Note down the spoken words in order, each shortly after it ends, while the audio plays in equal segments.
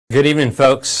Good evening,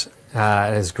 folks.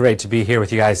 It is great to be here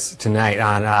with you guys tonight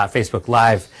on Facebook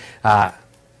Live. I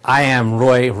am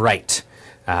Wright.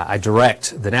 I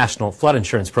direct the National Flood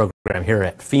Insurance Program here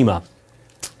at FEMA.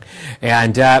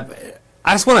 And I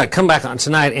just want to come back on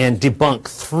tonight and debunk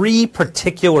three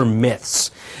particular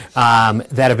myths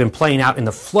that have been playing out in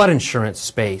the flood insurance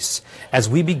space as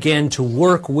we begin to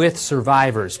work with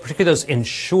survivors, particularly those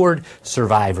insured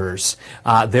survivors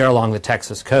there along the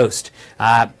Texas coast.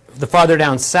 The farther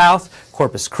down south,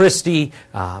 Corpus Christi,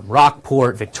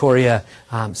 Rockport, Victoria,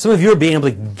 some of you are being able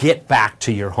to get back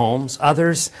to your homes.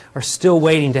 Others are still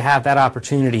waiting to have that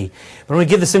opportunity. But I'm going to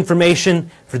give this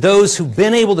information for those who've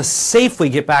been able to safely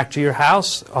get back to your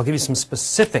house. I'll give you some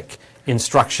specific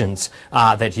instructions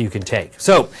that you can take.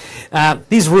 So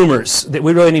these rumors that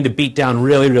we really need to beat down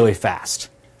really fast.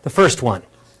 The first one,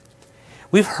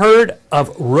 we've heard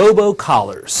of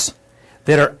robocallers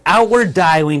that are outward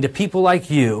dialing to people like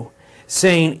you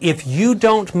saying if you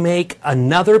don't make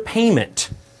another payment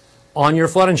on your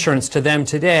flood insurance to them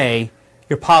today,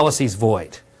 your policy's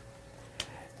void.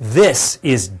 This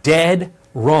is dead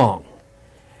wrong.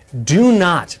 Do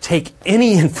not take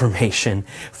any information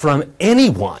from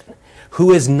anyone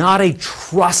who is not a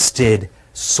trusted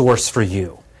source for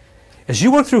you. As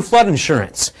you work through flood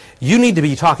insurance, you need to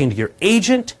be talking to your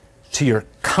agent, to your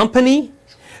company,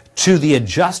 to the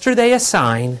adjuster they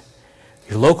assign,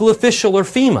 your local official, or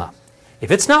FEMA. If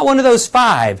it's not one of those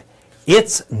five,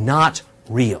 it's not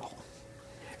real.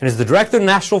 And as the director of the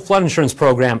National Flood Insurance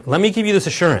Program, let me give you this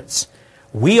assurance.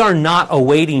 We are not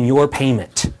awaiting your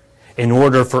payment in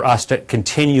order for us to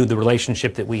continue the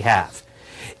relationship that we have.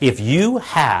 If you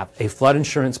have a flood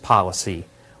insurance policy,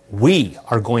 we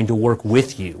are going to work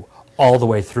with you all the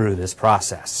way through this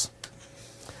process.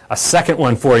 A second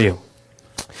one for you.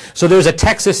 So there's a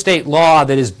Texas state law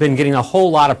that has been getting a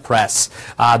whole lot of press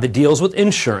that deals with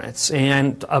insurance,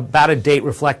 and about a date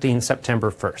reflecting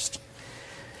September 1st.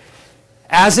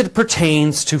 As it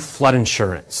pertains to flood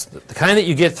insurance, the kind that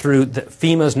you get through the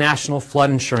FEMA's National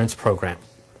Flood Insurance Program,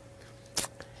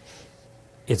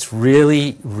 it's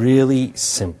really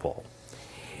simple.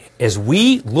 As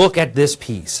we look at this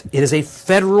piece, it is a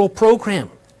federal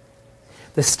program.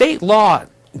 The state law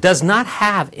does not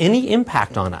have any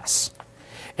impact on us.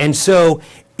 And so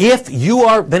if you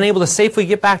are been able to safely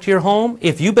get back to your home,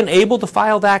 if you've been able to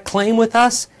file that claim with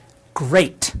us,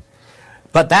 great.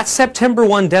 But that September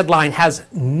 1 deadline has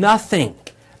nothing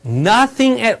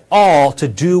at all to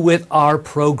do with our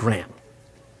program.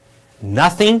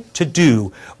 Nothing to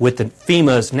do with the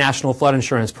FEMA's National Flood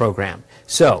Insurance Program.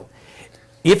 So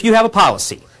if you have a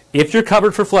policy, if you're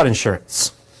covered for flood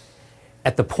insurance,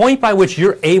 at the point by which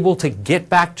you're able to get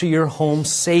back to your home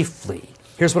safely,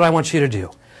 here's what I want you to do.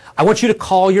 I want you to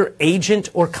call your agent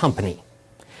or company,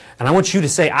 and I want you to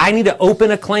say, I need to open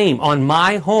a claim on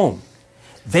my home.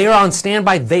 They are on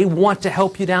standby. They want to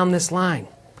help you down this line.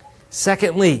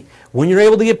 Secondly, when you're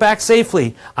able to get back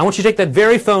safely, I want you to take that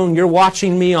very phone you're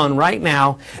watching me on right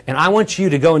now, and I want you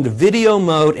to go into video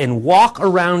mode and walk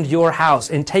around your house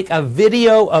and take a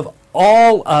video of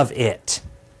all of it.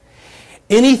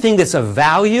 Anything that's of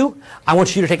value, I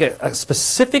want you to take a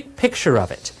specific picture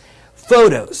of it.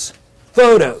 Photos.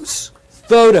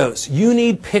 You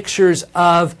need pictures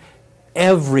of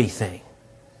everything.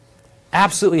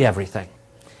 Absolutely everything.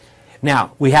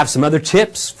 Now, we have some other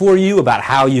tips for you about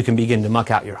how you can begin to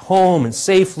muck out your home and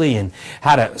safely and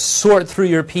how to sort through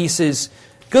your pieces.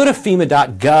 Go to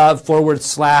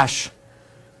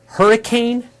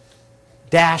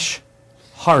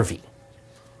FEMA.gov/Hurricane-Harvey.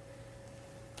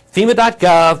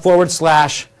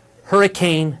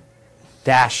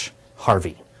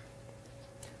 FEMA.gov/Hurricane-Harvey.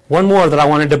 One more that I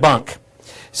want to debunk.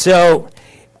 So,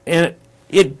 and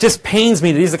it just pains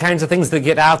me that these are the kinds of things that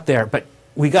get out there, but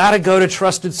we got to go to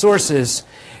trusted sources.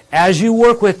 As you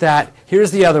work with that,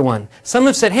 here's the other one. Some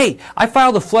have said, hey, I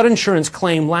filed a flood insurance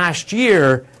claim last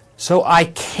year, so I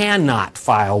cannot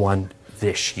file one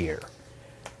this year.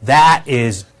 That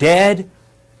is dead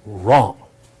wrong.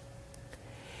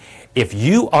 If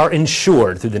you are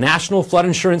insured through the National Flood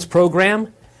Insurance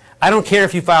Program, I don't care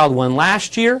if you filed one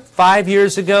last year, 5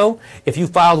 years ago, if you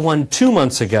filed one 2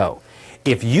 months ago.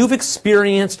 If you've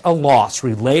experienced a loss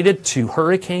related to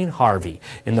Hurricane Harvey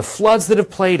and the floods that have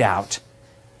played out,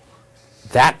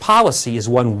 that policy is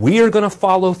one we're going to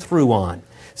follow through on.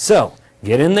 So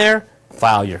get in there,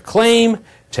 file your claim,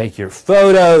 take your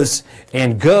photos,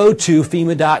 and go to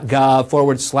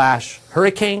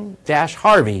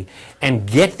FEMA.gov/Hurricane-Harvey and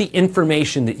get the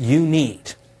information that you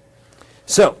need.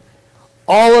 So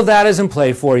all of that is in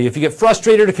play for you. If you get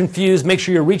frustrated or confused, make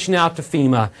sure you're reaching out to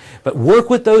FEMA, but work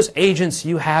with those agents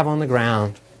you have on the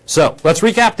ground So let's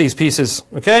recap these pieces,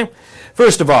 okay?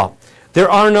 First of all,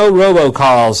 there are no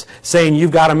robocalls saying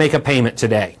you've got to make a payment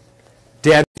today.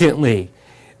 Dead urgently.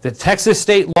 The Texas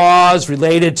state laws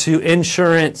related to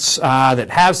insurance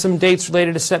that have some dates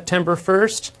related to September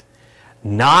 1st,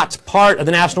 not part of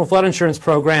the National Flood Insurance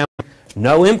Program,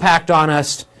 no impact on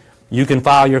us. You can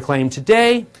file your claim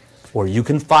today or you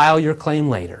can file your claim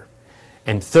later.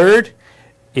 And third,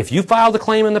 if you filed a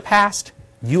claim in the past,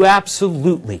 you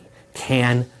absolutely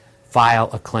can file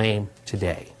a claim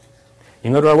today. You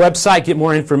can go to our website, get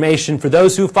more information. For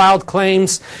those who filed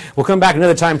claims, we'll come back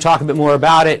another time, talk a bit more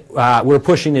about it. We're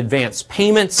pushing advance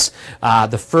payments.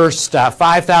 The first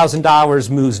 $5,000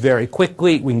 moves very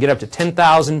quickly. We can get up to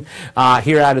 $10,000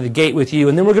 here out of the gate with you.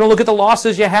 And then we're going to look at the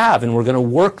losses you have, and we're going to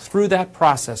work through that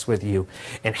process with you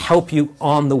and help you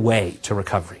on the way to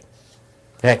recovery.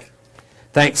 Hey,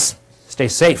 thanks. Stay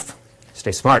safe.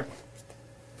 Stay smart.